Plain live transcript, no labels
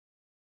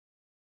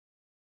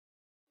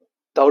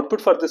The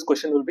output for this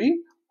question will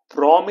be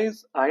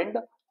promise and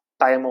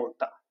timeout.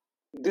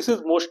 This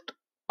is most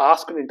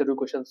asked in interview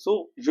questions,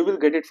 so you will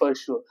get it for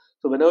sure.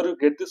 So whenever you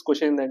get this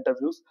question in the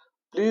interviews,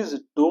 please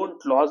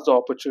don't lose the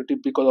opportunity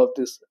because of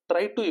this.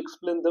 Try to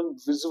explain them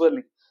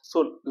visually.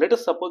 So let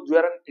us suppose you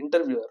are an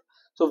interviewer.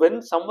 So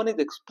when someone is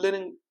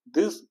explaining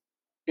this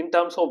in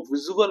terms of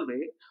visual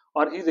way,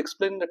 or he's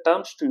explaining the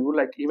terms to you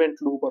like event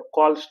loop or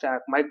call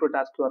stack, micro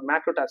task queue or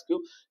macro task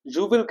queue,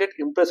 you will get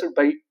impressed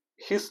by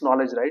his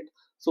knowledge, right?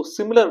 So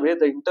similar way,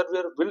 the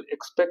interviewer will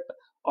expect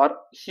or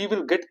he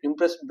will get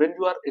impressed when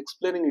you are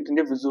explaining it in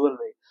a visual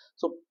way.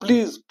 So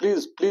please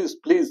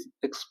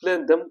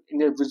explain them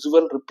in a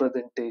visual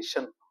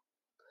representation.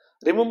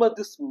 Remember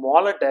this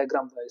smaller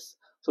diagram, guys.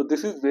 So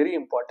this is very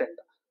important.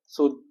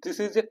 So this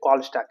is a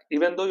call stack.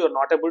 Even though you're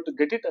not able to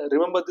get it,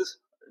 remember this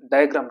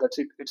diagram. That's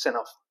it, it's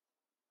enough.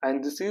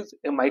 And this is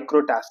a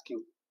micro task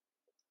queue,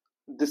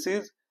 this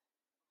is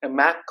a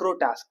macro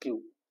task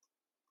queue,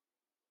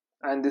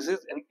 and this is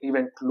an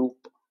event loop.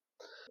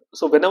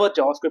 So whenever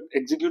JavaScript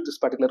executes this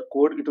particular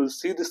code, it will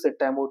see this set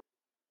timeout.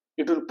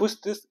 It will push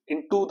this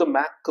into the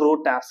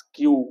macro task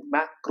queue.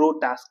 Macro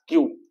task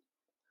queue.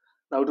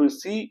 Now it will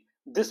see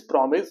this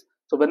promise.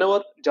 So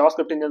whenever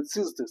JavaScript engine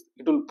sees this,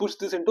 it will push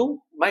this into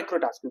micro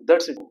task queue.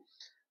 That's it.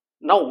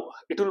 Now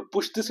it will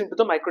push this into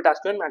the micro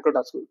task queue and macro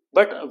task queue.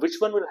 But which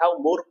one will have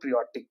more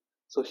priority?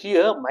 So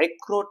here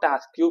micro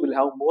task queue will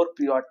have more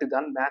priority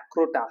than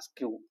macro task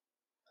queue.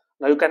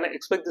 Now you can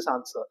expect this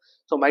answer.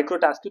 So micro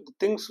task queue, the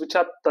things which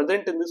are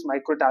present in this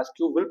micro task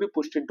queue will be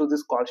pushed into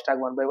this call stack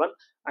one by one,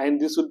 and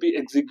this will be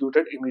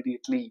executed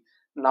immediately.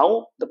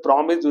 Now the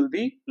promise will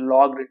be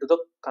logged into the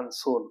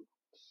console.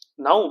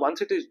 Now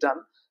once it is done,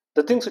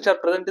 the things which are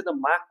present in the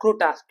macro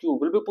task queue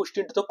will be pushed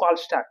into the call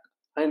stack,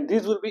 and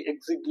these will be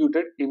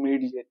executed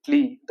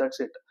immediately. That's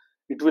it.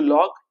 It will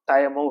log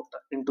timeout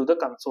into the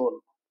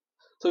console.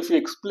 So if you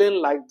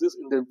explain like this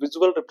in the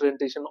visual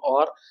representation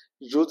or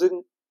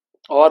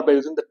by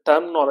using the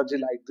terminology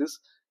like this,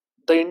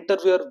 the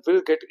interviewer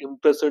will get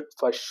impressed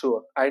for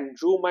sure, and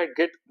you might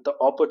get the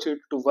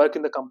opportunity to work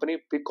in the company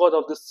because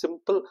of this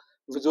simple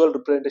visual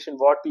representation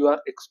what you are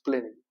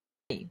explaining.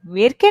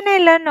 Where can I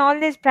learn all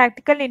these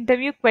practical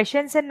interview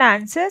questions and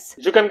answers?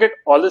 You can get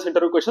all these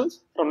interview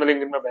questions from the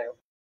link in my bio.